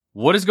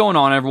What is going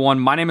on,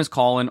 everyone? My name is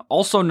Colin,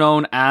 also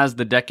known as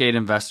the Decade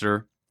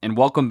Investor, and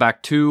welcome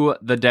back to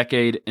the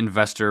Decade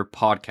Investor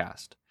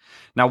Podcast.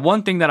 Now,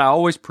 one thing that I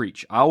always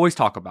preach, I always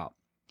talk about,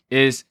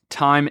 is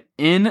time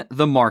in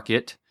the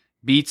market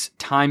beats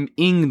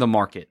timing the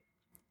market.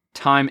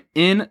 Time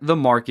in the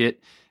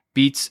market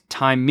beats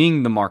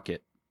timing the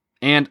market.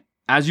 And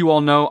as you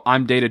all know,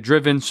 I'm data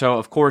driven. So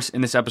of course,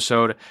 in this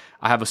episode,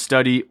 I have a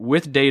study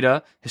with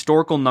data,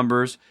 historical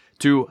numbers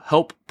to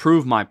help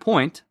prove my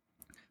point.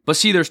 But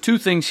see, there's two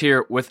things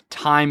here with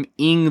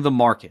timing the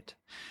market.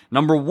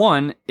 Number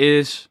one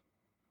is,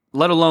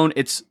 let alone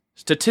it's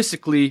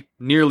statistically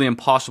nearly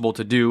impossible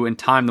to do and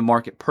time the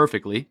market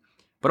perfectly.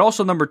 But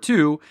also number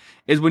two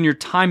is when you're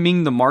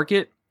timing the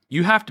market,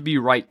 you have to be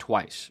right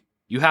twice.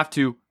 You have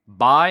to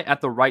buy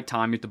at the right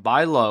time. You have to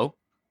buy low,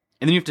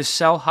 and then you have to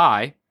sell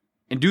high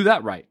and do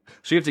that right.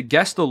 So you have to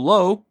guess the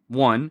low,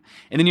 one,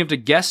 and then you have to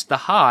guess the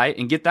high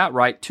and get that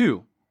right,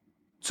 two.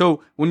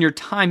 So when you're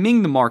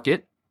timing the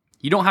market,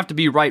 you don't have to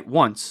be right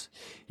once.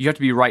 You have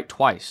to be right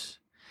twice.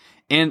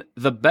 And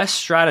the best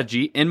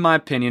strategy, in my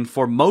opinion,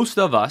 for most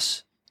of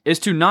us is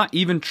to not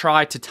even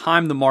try to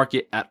time the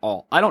market at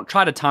all. I don't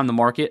try to time the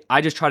market.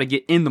 I just try to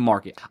get in the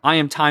market. I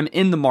am time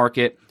in the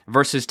market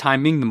versus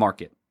timing the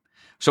market.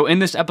 So in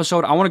this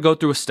episode, I want to go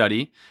through a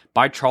study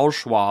by Charles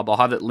Schwab. I'll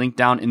have it linked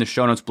down in the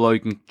show notes below. You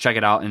can check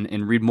it out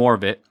and read more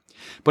of it.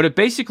 But it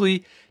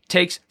basically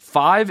takes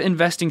 5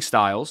 investing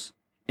styles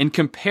and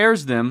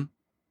compares them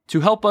to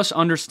help us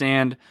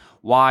understand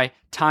why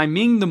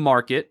timing the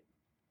market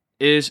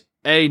is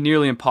A,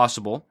 nearly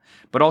impossible,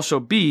 but also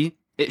B,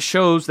 it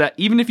shows that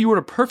even if you were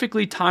to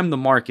perfectly time the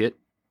market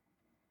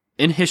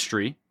in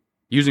history,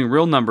 using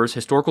real numbers,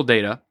 historical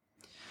data,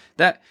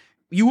 that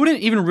you wouldn't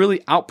even really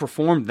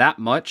outperform that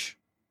much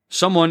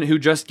someone who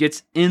just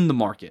gets in the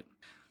market.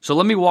 So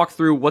let me walk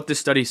through what this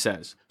study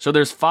says. So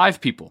there's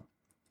 5 people.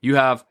 You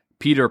have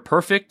Peter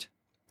Perfect,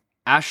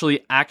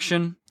 Ashley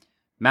Action,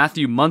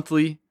 Matthew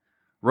Monthly,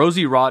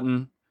 Rosie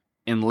Rotten,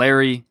 and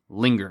Larry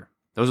Linger.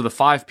 Those are the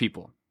 5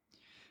 people.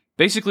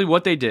 Basically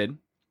what they did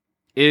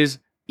is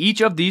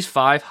each of these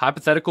 5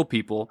 hypothetical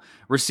people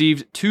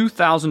received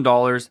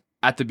 $2,000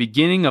 at the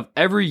beginning of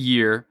every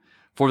year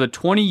for the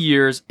 20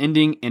 years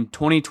ending in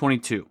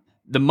 2022.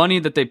 The money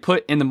that they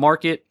put in the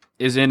market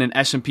is in an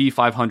S&P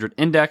 500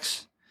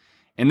 index,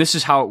 and this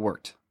is how it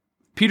worked.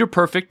 Peter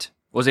Perfect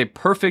was a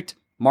perfect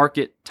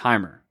market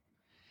timer.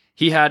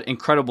 He had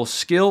incredible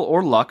skill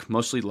or luck,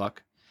 mostly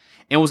luck,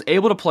 and was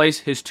able to place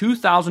his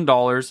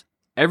 $2,000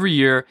 every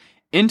year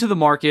into the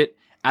market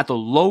at the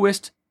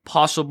lowest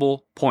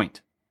possible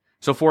point.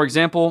 So for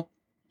example,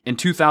 in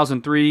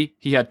 2003,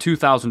 he had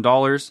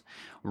 $2,000.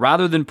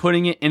 Rather than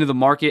putting it into the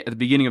market at the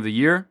beginning of the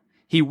year,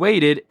 he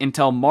waited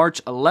until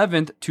March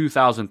 11th,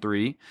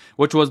 2003,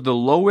 which was the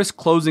lowest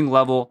closing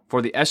level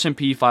for the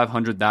S&P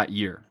 500 that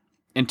year.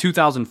 In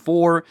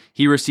 2004,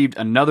 he received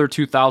another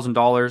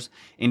 $2,000,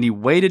 and he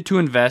waited to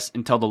invest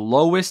until the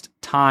lowest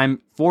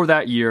time for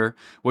that year,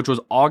 which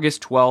was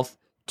August 12th,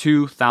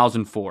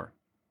 2004.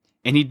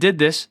 And he did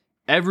this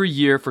every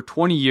year for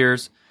 20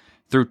 years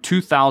through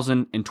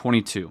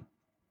 2022.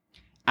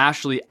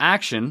 Ashley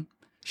Action,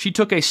 she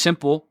took a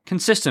simple,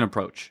 consistent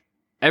approach.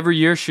 Every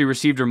year she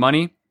received her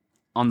money.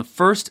 On the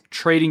first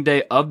trading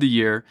day of the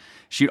year,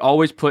 she'd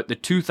always put the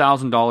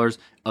 $2,000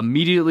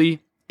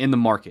 immediately in the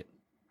market.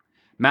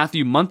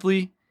 Matthew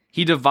Monthly,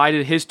 he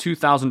divided his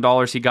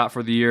 $2,000 he got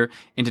for the year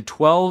into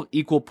 12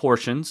 equal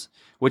portions,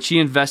 which he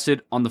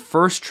invested on the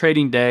first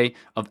trading day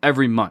of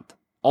every month,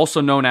 also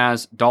known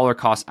as dollar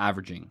cost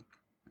averaging.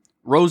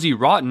 Rosie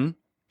Rotten,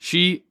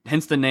 she,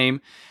 hence the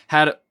name,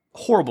 had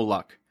horrible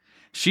luck.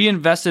 She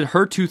invested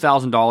her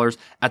 $2,000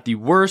 at the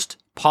worst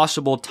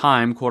possible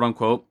time, quote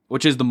unquote,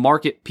 which is the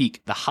market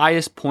peak, the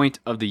highest point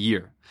of the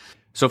year.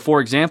 So for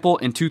example,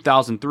 in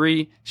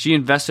 2003, she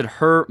invested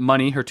her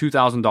money, her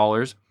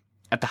 $2,000,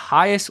 at the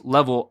highest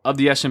level of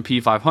the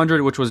S&P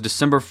 500, which was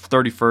December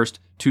 31st,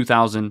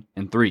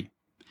 2003.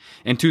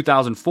 In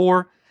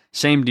 2004,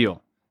 same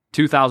deal.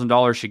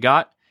 $2,000 she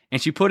got,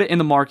 and she put it in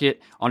the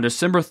market on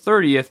December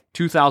 30th,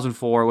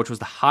 2004, which was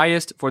the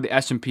highest for the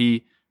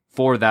S&P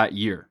for that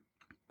year.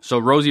 So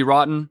Rosie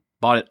Rotten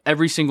bought at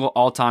every single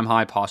all-time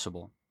high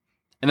possible.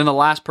 And then the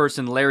last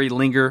person, Larry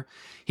Linger,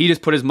 he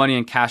just put his money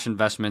in cash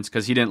investments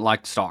because he didn't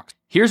like stocks.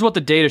 Here's what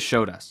the data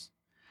showed us.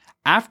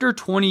 After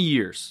 20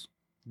 years,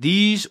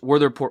 these were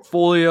their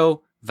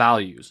portfolio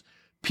values.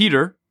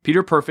 Peter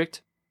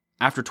Perfect,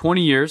 after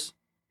 20 years,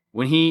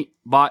 when he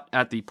bought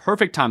at the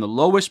perfect time, the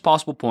lowest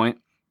possible point,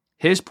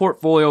 his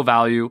portfolio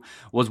value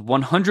was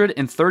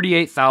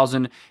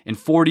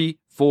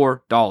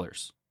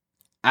 $138,044.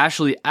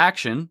 Ashley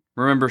Action,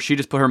 remember she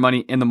just put her money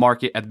in the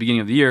market at the beginning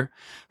of the year,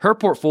 her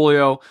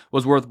portfolio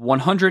was worth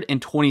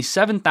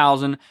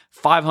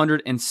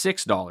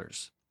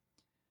 $127,506.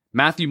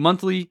 Matthew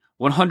Monthly,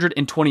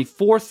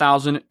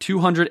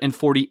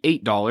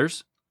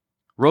 $124,248.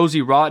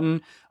 Rosie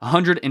Rotten,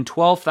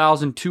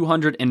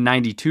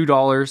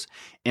 $112,292.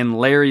 And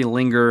Larry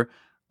Linger,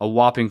 a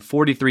whopping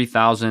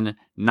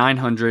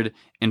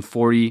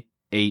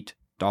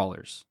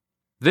 $43,948.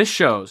 This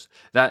shows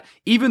that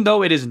even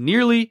though it is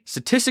nearly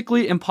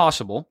statistically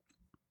impossible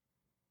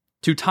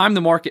to time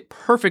the market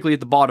perfectly at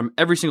the bottom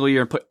every single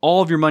year and put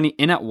all of your money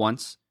in at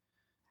once,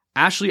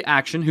 Ashley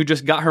Action, who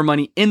just got her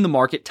money in the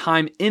market,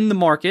 time in the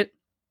market,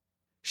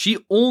 she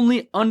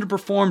only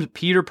underperformed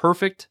Peter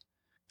Perfect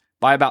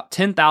by about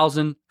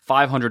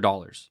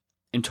 $10,500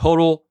 in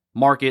total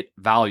market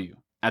value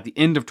at the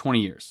end of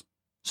 20 years.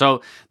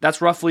 So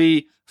that's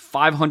roughly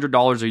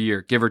 $500 a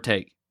year, give or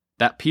take,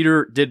 that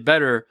Peter did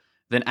better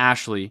than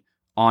Ashley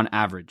on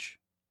average.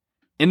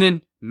 And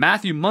then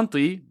Matthew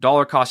Monthly,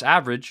 dollar cost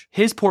average,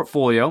 his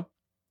portfolio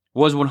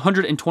was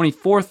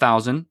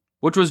 $124,000,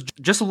 which was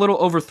just a little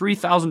over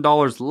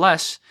 $3,000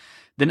 less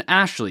than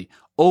Ashley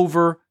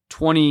over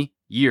 20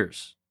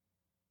 years.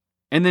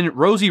 And then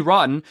Rosie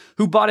Rotten,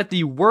 who bought at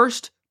the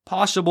worst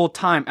possible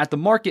time at the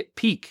market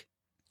peak,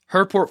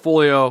 her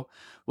portfolio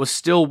was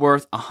still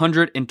worth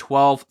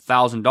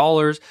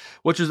 $112,000,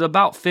 which is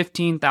about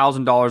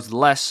 $15,000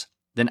 less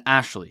than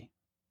Ashley.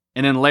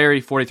 And then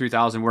Larry,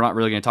 $43,000, we're not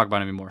really going to talk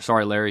about anymore.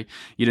 Sorry, Larry,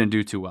 you didn't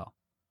do too well.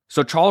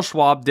 So Charles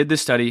Schwab did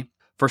this study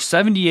for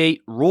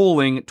 78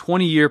 rolling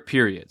 20-year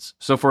periods.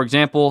 So for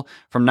example,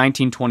 from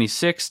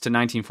 1926 to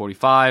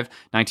 1945,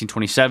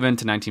 1927 to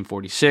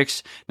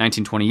 1946,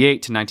 1928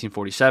 to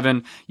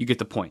 1947, you get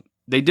the point.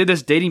 They did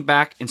this dating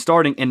back and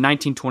starting in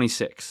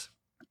 1926.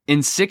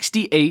 In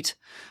 68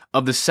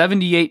 of the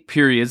 78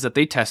 periods that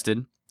they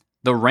tested,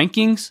 the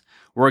rankings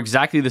were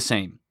exactly the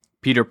same.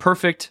 Peter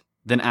Perfect,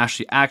 then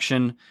Ashley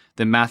Action,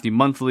 then Matthew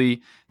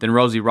Monthly, then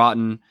Rosie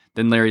Rotten,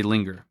 then Larry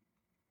Linger.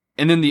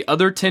 And then the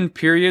other 10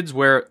 periods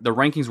where the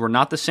rankings were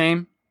not the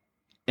same,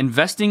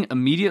 investing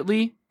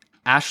immediately,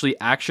 Ashley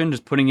Action,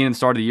 just putting in the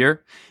start of the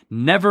year,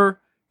 never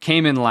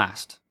came in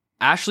last.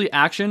 Ashley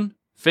Action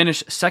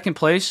finished second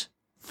place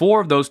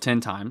 4 of those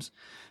 10 times,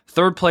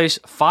 third place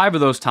 5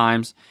 of those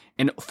times,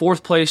 and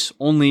fourth place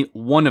only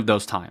 1 of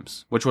those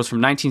times, which was from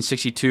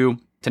 1962 to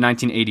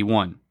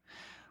 1981,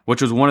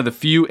 which was one of the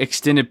few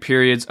extended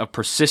periods of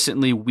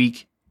persistently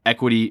weak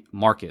equity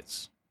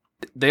markets.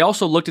 They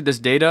also looked at this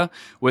data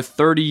with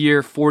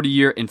 30-year,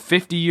 40-year, and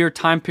 50-year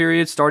time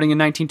periods starting in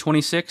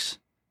 1926.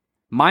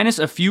 Minus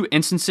a few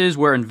instances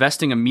where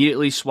investing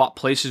immediately swapped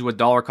places with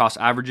dollar cost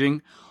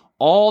averaging,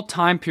 all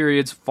time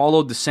periods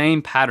followed the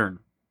same pattern.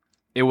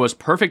 It was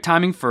perfect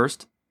timing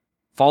first,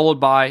 followed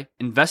by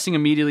investing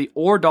immediately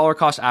or dollar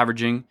cost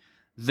averaging,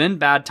 then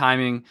bad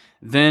timing,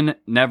 then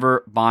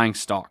never buying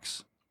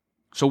stocks.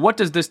 So what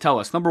does this tell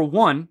us? Number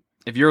one,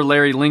 if you're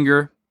Larry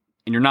Linger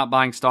and you're not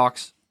buying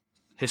stocks,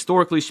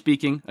 historically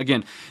speaking,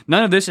 again,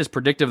 none of this is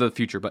predictive of the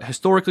future, but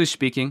historically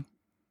speaking,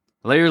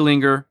 Larry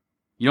Linger,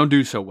 you don't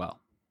do so well.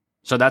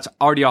 So that's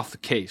already off the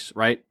case,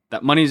 right?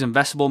 That money is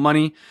investable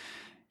money.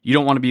 You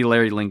don't want to be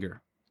Larry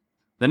Linger.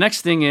 The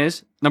next thing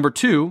is, number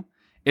 2,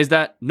 is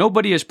that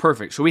nobody is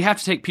perfect. So we have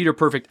to take Peter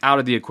Perfect out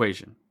of the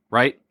equation,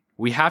 right?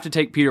 We have to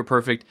take Peter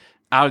Perfect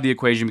out of the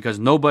equation because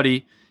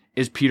nobody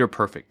is Peter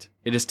Perfect.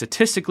 It is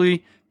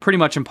statistically pretty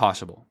much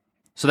impossible.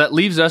 So that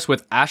leaves us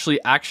with Ashley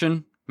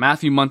Action,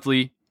 Matthew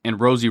Monthly,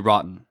 and Rosie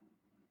Rotten.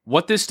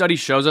 What this study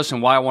shows us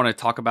and why I want to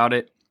talk about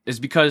it is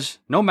because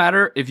no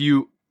matter if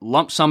you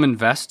lump sum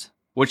invest,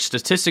 which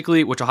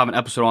I'll have an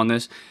episode on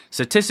this,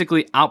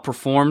 statistically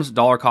outperforms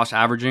dollar cost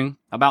averaging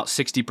about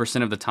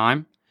 60% of the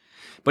time.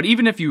 But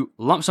even if you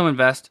lump sum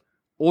invest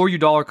or you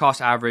dollar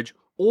cost average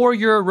or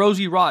you're a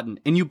Rosie Rotten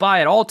and you buy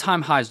at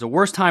all-time highs, the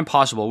worst time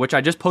possible, which I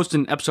just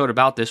posted an episode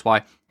about this,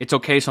 why it's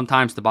okay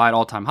sometimes to buy at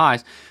all-time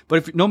highs.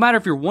 But no matter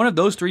if you're one of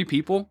those 3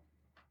 people,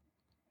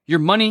 your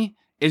money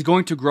is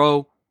going to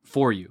grow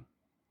for you.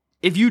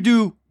 If you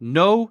do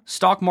no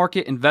stock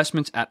market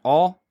investments at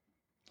all,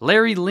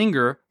 Larry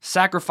Linger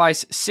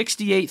sacrificed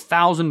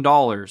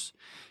 $68,000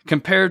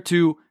 compared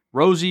to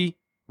Rosie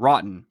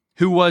Rotten,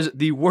 who was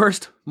the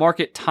worst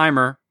market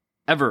timer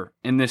ever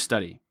in this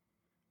study.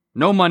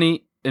 No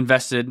money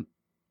invested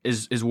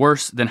is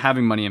worse than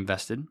having money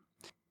invested.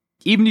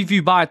 Even if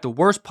you buy at the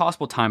worst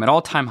possible time, at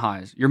all-time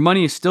highs, your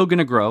money is still going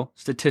to grow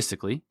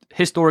statistically,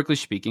 historically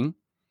speaking.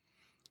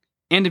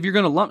 And if you're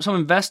going to lump sum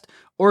invest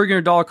or you're going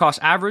to dollar cost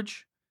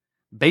average,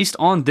 based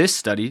on this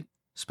study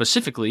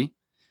specifically,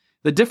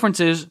 the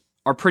differences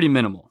are pretty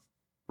minimal,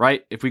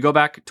 right? If we go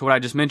back to what I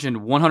just mentioned,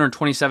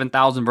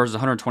 $127,000 versus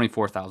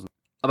 $124,000,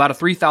 about a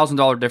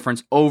 $3,000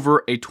 difference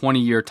over a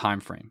 20-year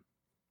time frame.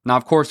 Now,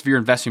 of course, if you're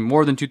investing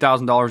more than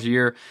 $2,000 a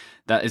year,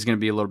 that is going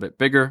to be a little bit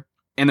bigger.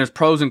 And there's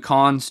pros and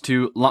cons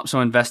to lump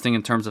sum investing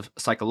in terms of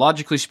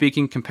psychologically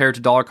speaking compared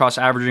to dollar cost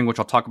averaging, which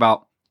I'll talk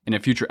about in a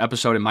future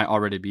episode. It might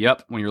already be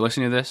up when you're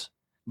listening to this.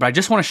 But I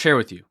just want to share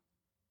with you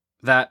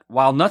that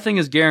while nothing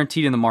is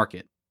guaranteed in the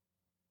market,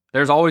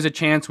 there's always a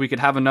chance we could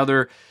have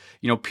another,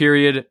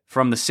 period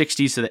from the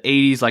 60s to the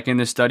 80s, like in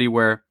this study,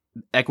 where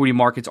equity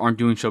markets aren't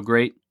doing so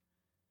great.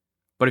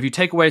 But if you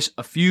take away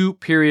a few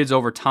periods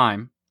over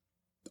time,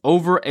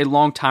 over a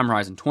long time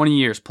horizon, 20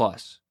 years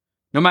plus,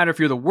 no matter if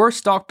you're the worst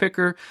stock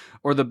picker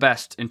or the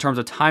best in terms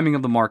of timing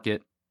of the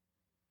market,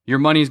 your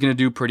money is going to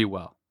do pretty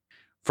well.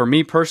 For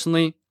me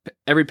personally,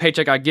 every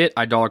paycheck I get,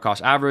 I dollar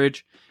cost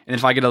average. And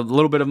if I get a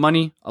little bit of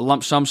money, a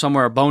lump sum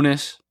somewhere, a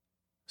bonus,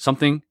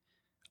 something,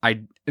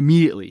 I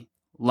immediately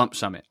lump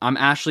sum it. I'm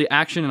Ashley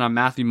Action and I'm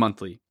Matthew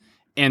Monthly.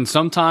 And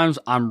sometimes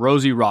I'm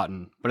Rosie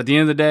Rotten. But at the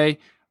end of the day,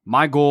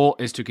 my goal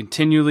is to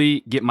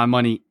continually get my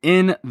money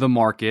in the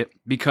market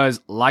because,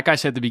 like I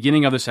said at the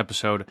beginning of this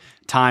episode,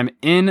 time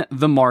in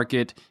the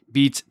market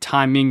beats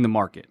timing the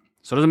market.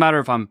 So it doesn't matter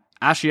if I'm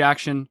Ashley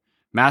Action,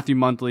 Matthew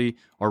Monthly,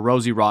 or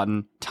Rosie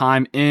Rotten.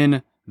 Time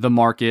in the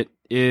market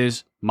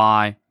is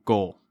my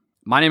goal.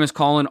 My name is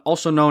Colin,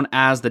 also known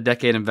as the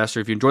Decade Investor.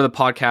 If you enjoy the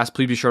podcast,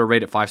 please be sure to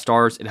rate it 5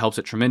 stars. It helps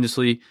it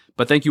tremendously.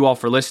 But thank you all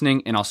for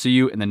listening, and I'll see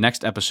you in the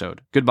next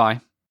episode.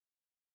 Goodbye.